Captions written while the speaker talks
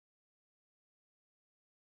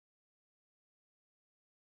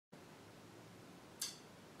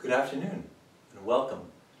Good afternoon, and welcome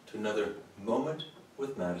to another Moment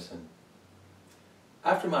with Madison.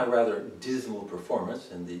 After my rather dismal performance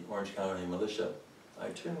in the Orange County Militia, I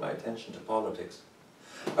turned my attention to politics.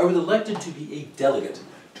 I was elected to be a delegate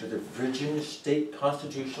to the Virginia State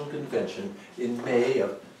Constitutional Convention in May of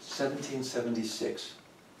 1776.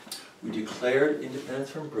 We declared independence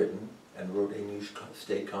from Britain and wrote a new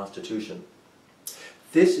state constitution.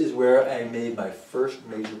 This is where I made my first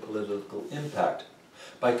major political impact,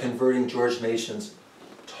 by converting George Mason's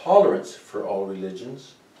tolerance for all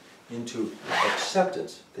religions into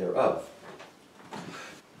acceptance thereof.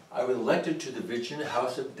 I was elected to the Virginia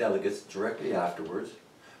House of Delegates directly afterwards,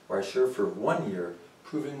 where I served for 1 year,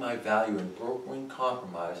 proving my value in brokering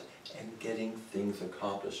compromise and getting things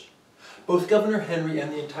accomplished. Both Governor Henry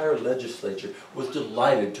and the entire legislature was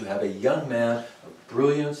delighted to have a young man of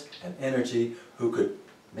brilliance and energy who could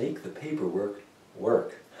make the paperwork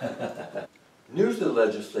work. News to the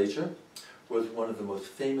legislature was one of the most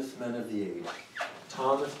famous men of the age,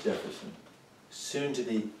 Thomas Jefferson, soon to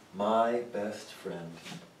be my best friend.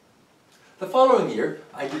 The following year,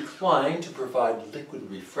 I declined to provide liquid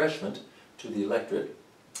refreshment to the electorate,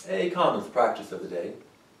 a common practice of the day.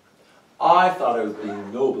 I thought I was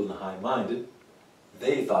being noble and high-minded.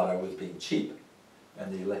 They thought I was being cheap,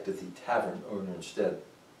 and they elected the tavern owner instead.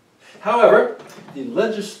 However, the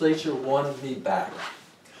legislature wanted me back,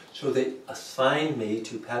 so they assigned me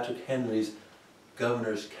to Patrick Henry's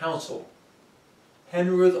Governor's Council.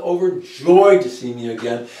 Henry was overjoyed to see me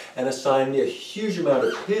again and assigned me a huge amount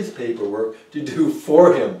of his paperwork to do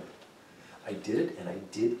for him. I did it, and I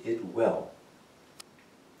did it well.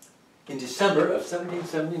 In December of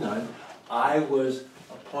 1779, I was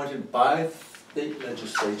appointed by the state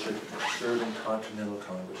legislature to serve in Continental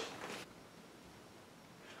Congress.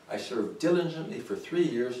 I served diligently for 3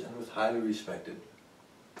 years and was highly respected.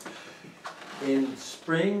 In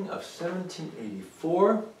spring of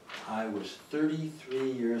 1784, I was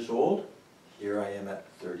 33 years old. Here I am at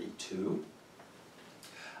 32.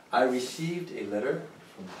 I received a letter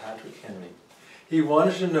from Patrick Henry. He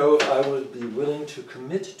wanted to know if I would be willing to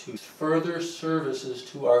commit to further services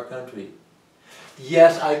to our country.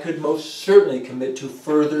 Yes, I could most certainly commit to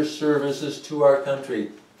further services to our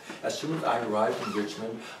country. As soon as I arrived in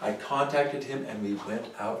Richmond, I contacted him and we went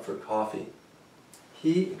out for coffee.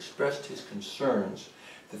 He expressed his concerns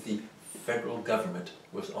that the federal government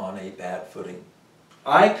was on a bad footing.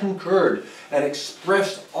 I concurred and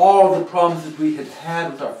expressed all the problems that we had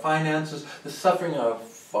had with our finances, the suffering of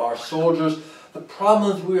our soldiers, the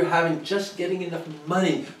problems we were having just getting enough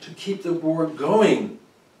money to keep the war going.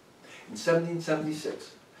 In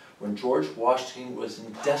 1776, when George Washington was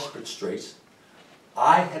in desperate straits,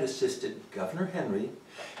 I had assisted Governor Henry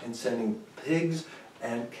in sending pigs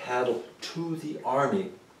and cattle to the army,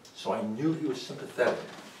 so I knew he was sympathetic.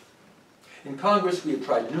 In Congress, we had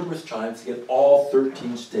tried numerous times to get all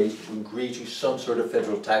 13 states to agree to some sort of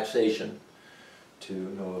federal taxation, to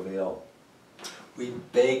no avail. We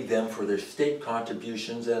begged them for their state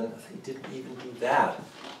contributions, and they didn't even do that.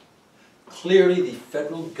 Clearly, the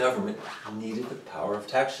federal government needed the power of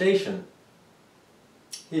taxation.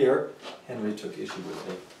 Here, Henry took issue with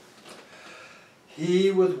me.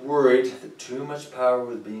 He was worried that too much power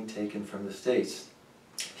was being taken from the states.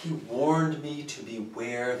 He warned me to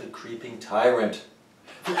beware the creeping tyrant,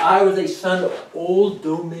 that I was a son of Old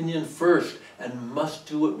Dominion first and must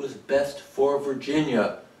do what was best for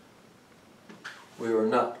Virginia. We were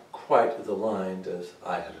not quite as aligned as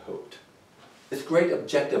I had hoped. This great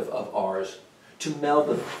objective of ours, to meld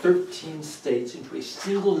the 13 states into a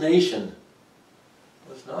single nation,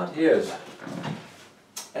 was not his.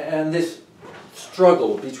 And this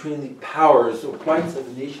struggle between the powers, the rights of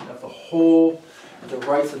the nation as a whole and the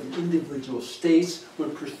rights of the individual states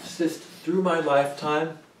would persist through my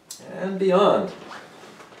lifetime and beyond.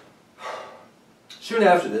 Soon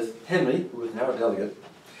after this, Henry, who was now a delegate,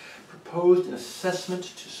 proposed an assessment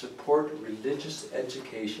to support religious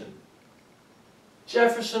education.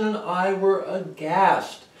 Jefferson and I were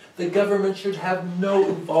aghast. The government should have no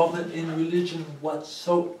involvement in religion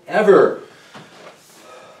whatsoever.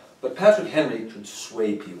 But Patrick Henry could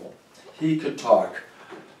sway people. He could talk.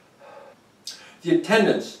 The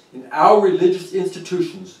attendance in our religious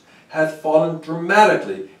institutions has fallen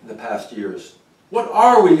dramatically in the past years. What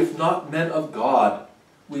are we if not men of God?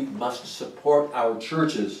 We must support our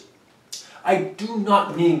churches. I do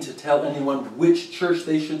not mean to tell anyone which church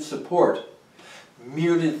they should support,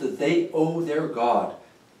 merely that they owe their God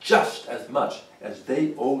just as much as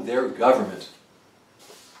they owe their government.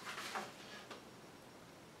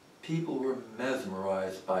 People were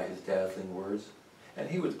mesmerized by his dazzling words, and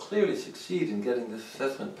he would clearly succeed in getting this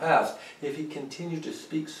assessment passed if he continued to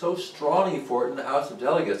speak so strongly for it in the House of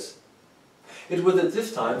Delegates. It was at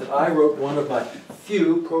this time that I wrote one of my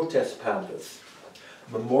few protest pamphlets,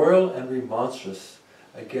 Memorial and Remonstrance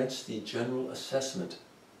against the General Assessment.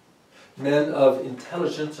 Men of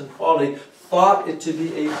intelligence and quality thought it to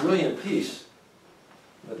be a brilliant piece,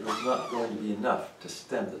 but it was not going to be enough to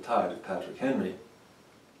stem the tide of Patrick Henry.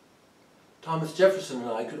 Thomas Jefferson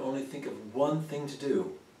and I could only think of one thing to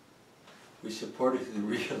do. We supported his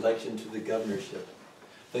re-election to the governorship.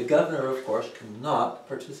 The governor, of course, cannot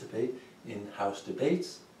participate in House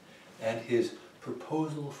debates, and his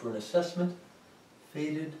proposal for an assessment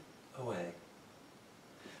faded away.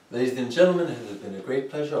 Ladies and gentlemen, it has been a great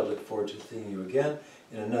pleasure. I look forward to seeing you again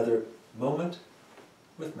in another Moment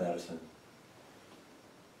with Madison.